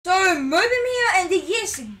Mobim here, and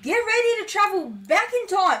yes, get ready to travel back in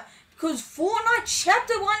time because Fortnite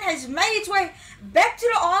Chapter 1 has made its way back to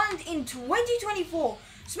the island in 2024.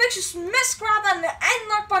 So make sure to smash subscribe button and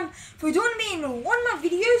like button for joining me in one of my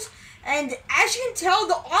videos. And as you can tell,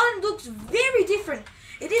 the island looks very different.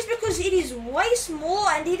 It is because it is way small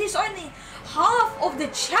and it is only half of the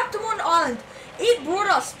Chapter 1 island. It brought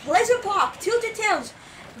us Pleasant Park, Tilted Towns,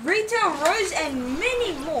 Retail Rows and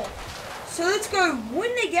many more. So let's go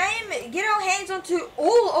win the game, get our hands onto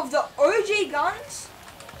all of the OG guns.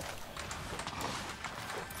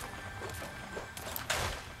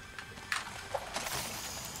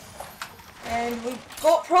 And we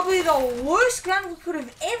got probably the worst gun we could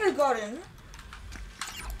have ever gotten.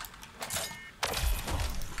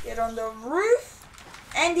 Get on the roof.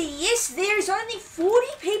 And yes, there is only 40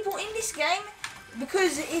 people in this game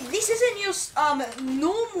because this isn't your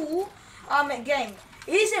normal game.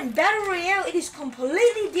 It isn't Battle Royale, it is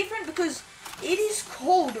completely different because it is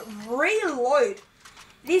called Reload.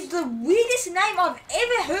 It is the weirdest name I've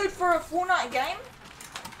ever heard for a Fortnite game.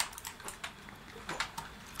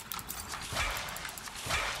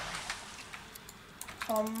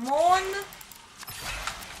 Come on.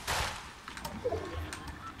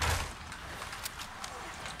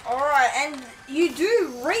 Alright, and you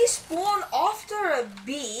do respawn after a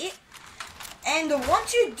bit. And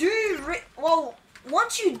once you do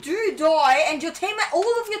die and your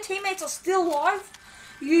all of your teammates are still alive,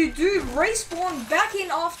 you do respawn back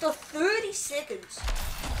in after 30 seconds.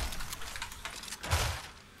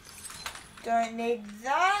 Don't need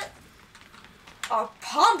that. A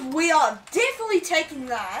pump, we are definitely taking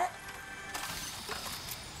that.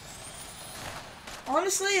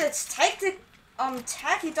 Honestly, let's take the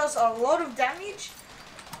tack. It does a lot of damage.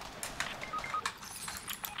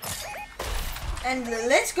 And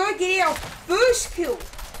let's go get our first kill.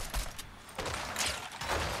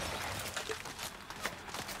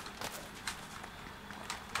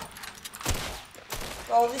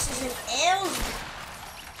 Oh, this isn't ours.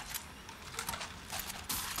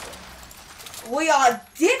 We are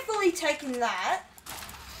definitely taking that.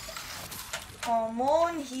 Come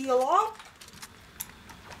on, heal up.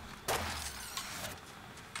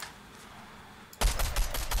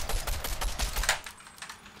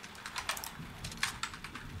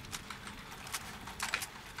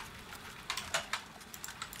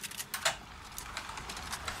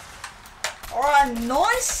 Alright,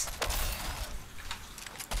 nice.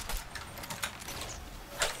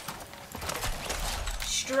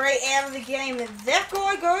 Straight out of the game, that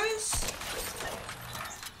guy goes.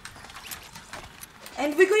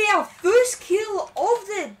 And we got our first kill of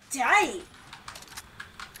the day.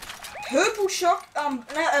 Purple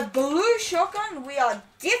a blue shotgun. We are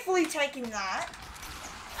definitely taking that.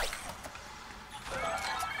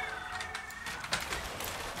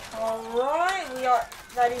 Alright,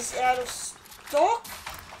 that is out of stock.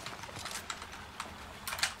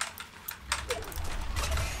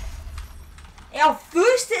 Our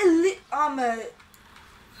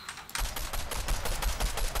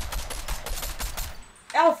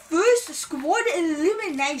first squad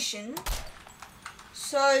elimination.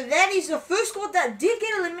 So that is the first squad that did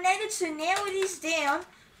get eliminated. So now it is down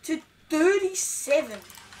to 37.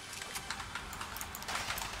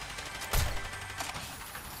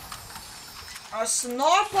 A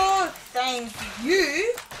sniper, thank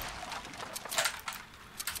you.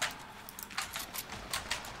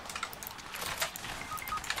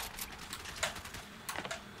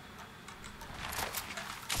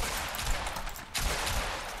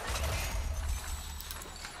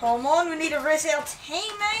 Come on, we need to rest our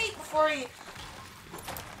teammate before he...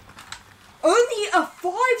 Only a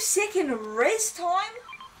 5-second rest time?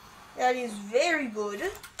 That is very good.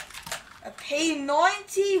 A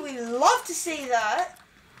P90, we love to see that.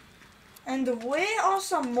 And where are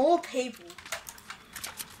some more people?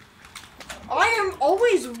 I am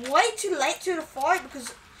always way too late to the fight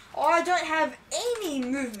because I don't have any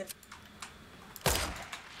movement.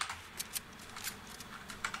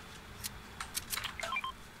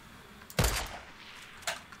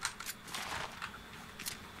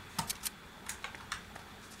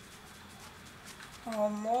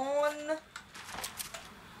 Come on.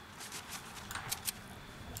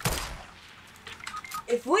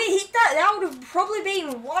 If we hit that, that would have probably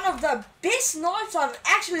been one of the best snipes I've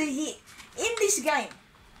actually hit in this game.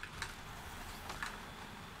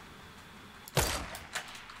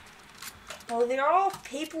 Well, there are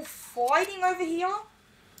people fighting over here.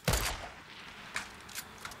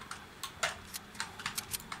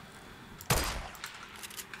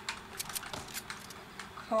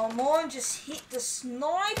 Come on, just hit the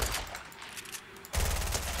snipe.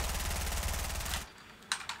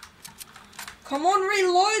 Come on,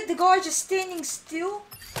 reload. The guy just standing still.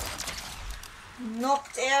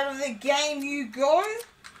 Knocked out of the game you go.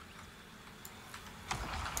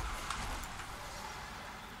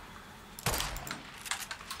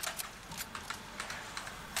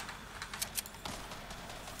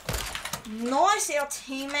 Nice, our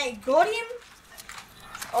teammate got him.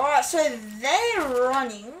 Alright, so they're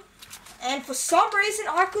running. And for some reason,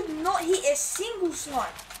 I could not hit a single snipe.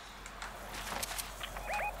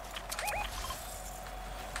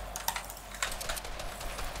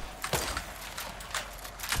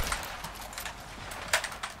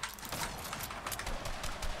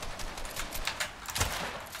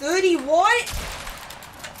 $30 white.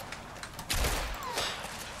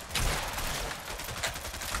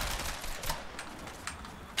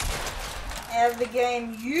 Out of the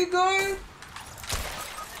game you go.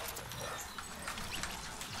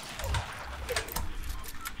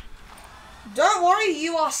 Don't worry,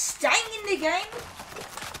 you are staying in the game.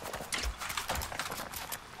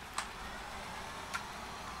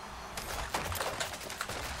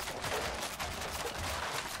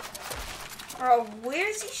 Alright, where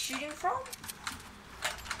is he shooting from?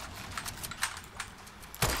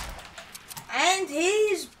 And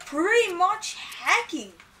he's pretty much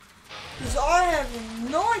hacking. Because I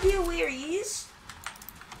have no idea where he is.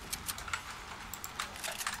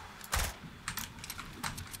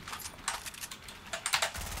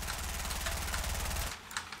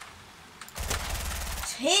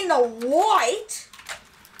 $10 white.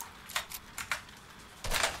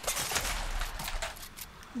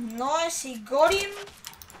 Nice, he got him.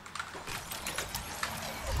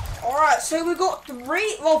 Alright, so we got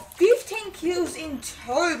 15 kills in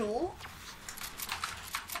total.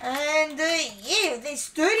 And yeah, there's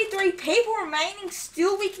 33 people remaining.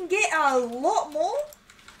 Still, we can get a lot more.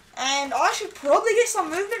 And I should probably get some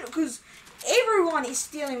movement because everyone is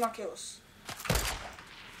stealing my kills.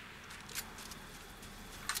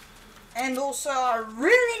 And also, I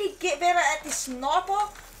really need to get better at this sniper.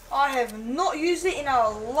 I have not used it in a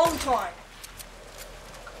long time.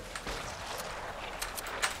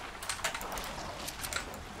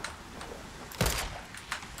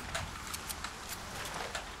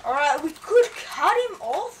 Alright, we could cut him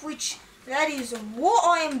off, which that is what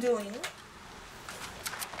I am doing.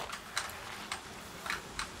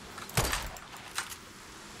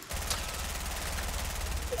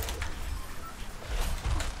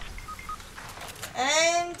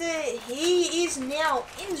 And he is now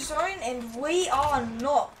in zone and we are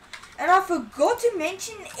not. And I forgot to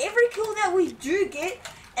mention, every kill that we do get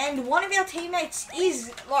and one of our teammates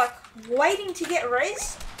is like waiting to get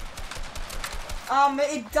res,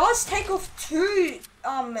 it does take off 2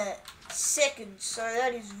 seconds, so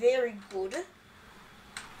that is very good.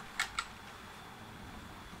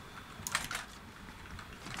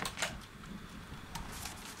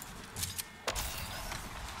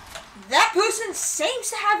 That person seems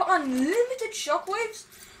to have unlimited shockwaves,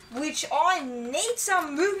 which I need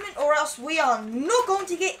some movement or else we are not going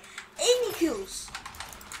to get any kills.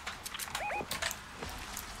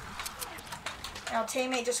 Our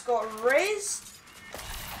teammate just got rezzed.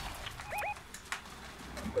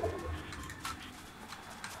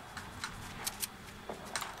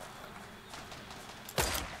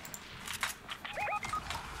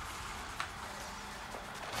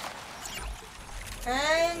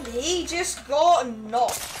 And he just got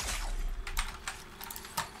knocked.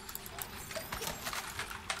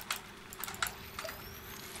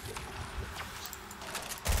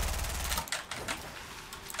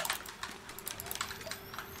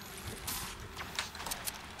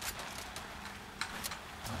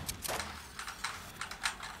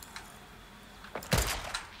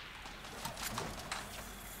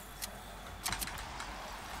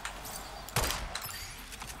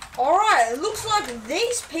 Alright, it looks like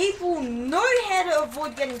these people know how to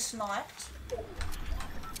avoid getting sniped.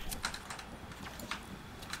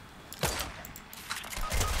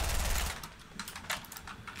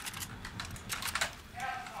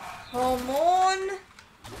 Come on.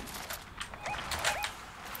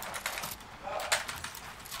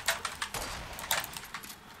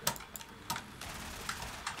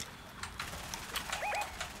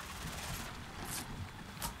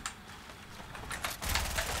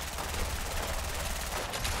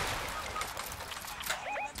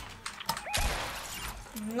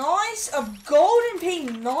 Nice, a golden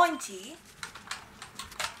P90.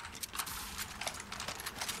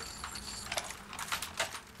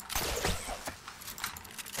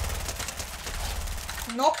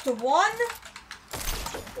 Knocked one.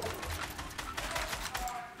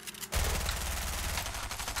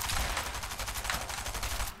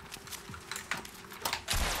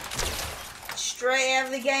 straight out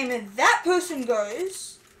of the game, and that person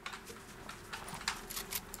goes.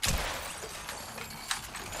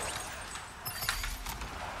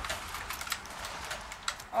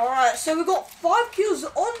 Alright, so we got 5 kills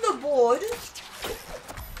on the board.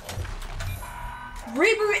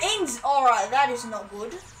 Reboot ends. Alright, that is not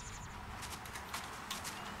good.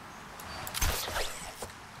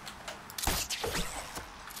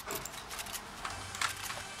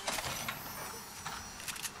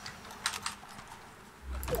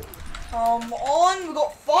 Come on, we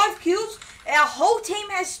got 5 kills. Our whole team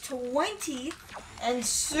has 20, and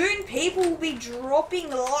soon people will be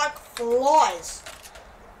dropping like flies.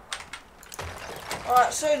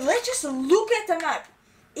 Alright, so let's just look at the map.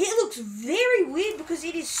 It looks very weird because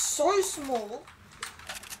it is so small.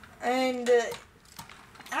 And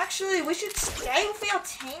actually, we should stay with our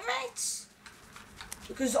teammates,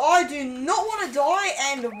 because I do not want to die.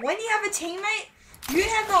 And when you have a teammate, you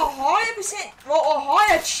have a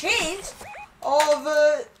higher chance of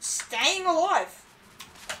staying alive.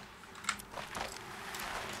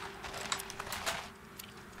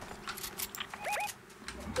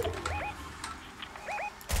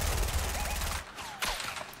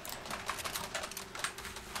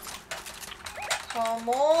 Come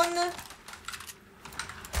on.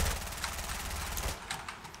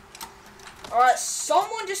 Alright,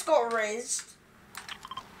 someone just got rezzed.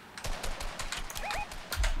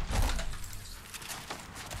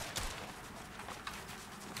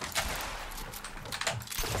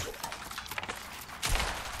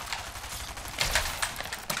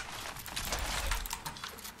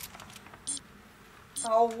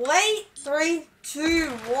 Oh wait, 3, 2,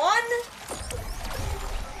 1.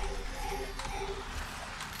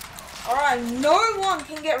 Alright, no one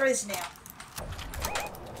can get res now.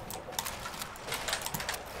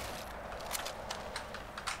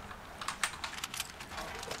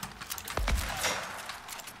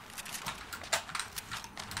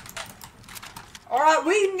 Alright,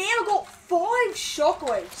 we now got 5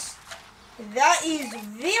 shockwaves. That is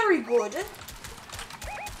very good.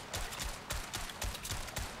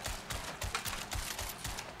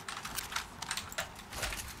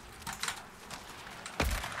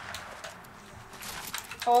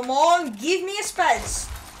 Come on, give me a spaz.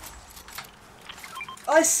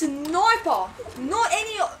 A sniper. Not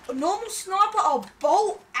any normal sniper, a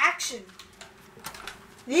bolt action.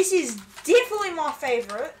 This is definitely my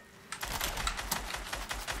favorite.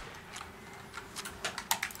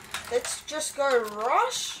 Let's just go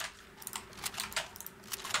rush.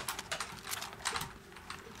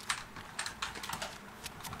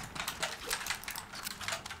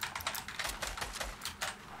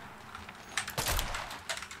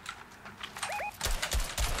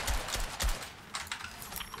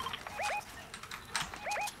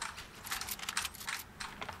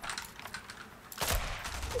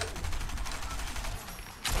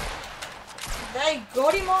 They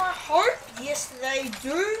got him, I hope. Yes, they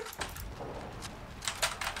do.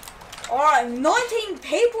 Alright, 19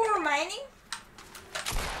 people remaining.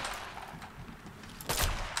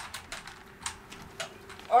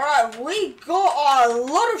 Alright, we got a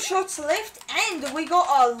lot of shots left, and we got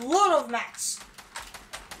a lot of mats.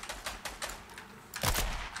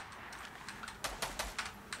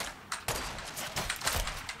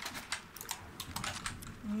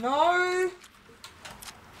 No.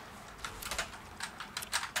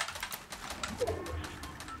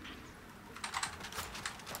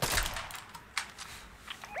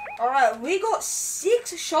 Alright, we got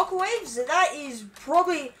 6 shockwaves. That is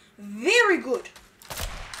probably very good.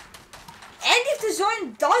 And if the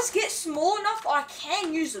zone does get small enough, I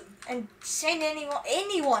can use them and send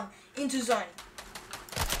anyone into zone.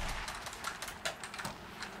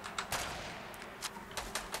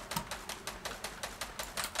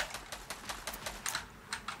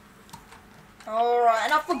 Alright,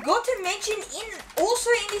 and I forgot to mention also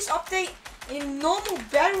in this update, in normal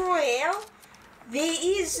Battle Royale, there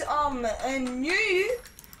is a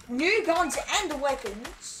new guns and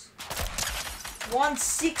weapons.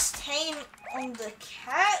 116 on the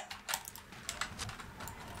cat.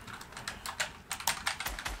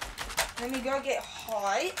 Let me go get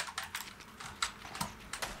height.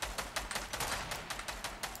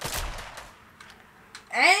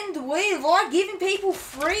 And we like giving people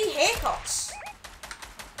free haircuts.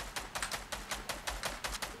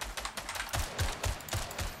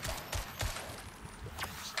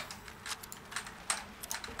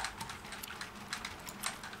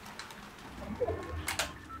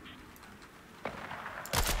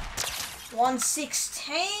 $116.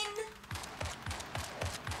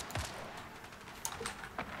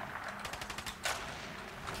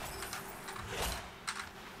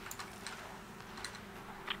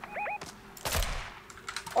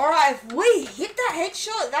 Alright, if we hit that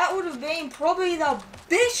headshot, that would have been probably the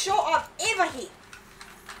best shot I've ever hit.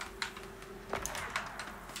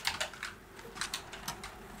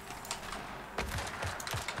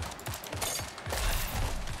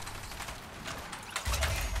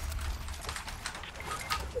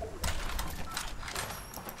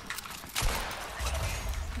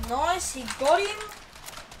 Nice, he got him.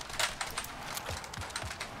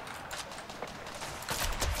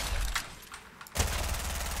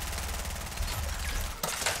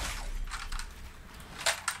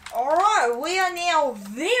 Alright, we are now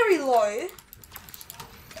very low.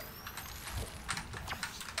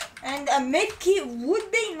 And a med kit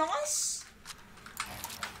would be nice.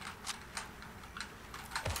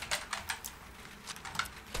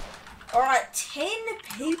 Alright, 10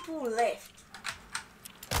 people left.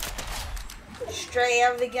 Straight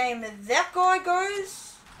out of the game, that guy goes.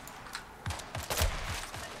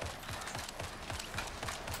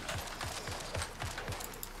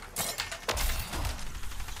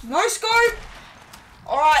 No scope.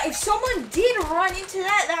 Alright, if someone did run into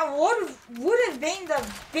that, that would have been the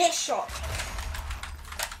best shot.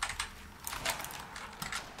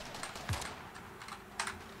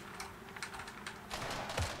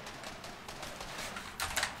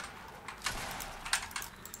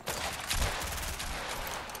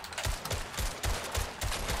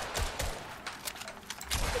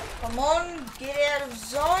 Come on, get out of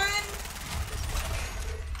zone.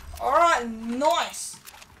 Alright, nice.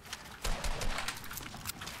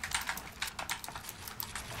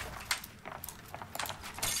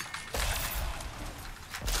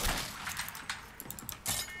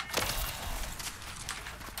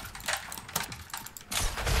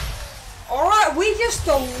 Alright, we just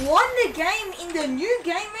won the game in the new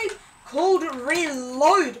game mode called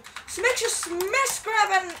Reload. So make sure to smash subscribe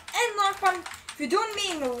button and like button if you're doing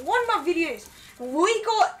me in one of my videos. We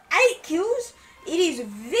got 8 kills. It is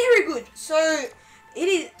very good. So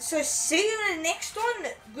see you in the next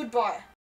one. Goodbye.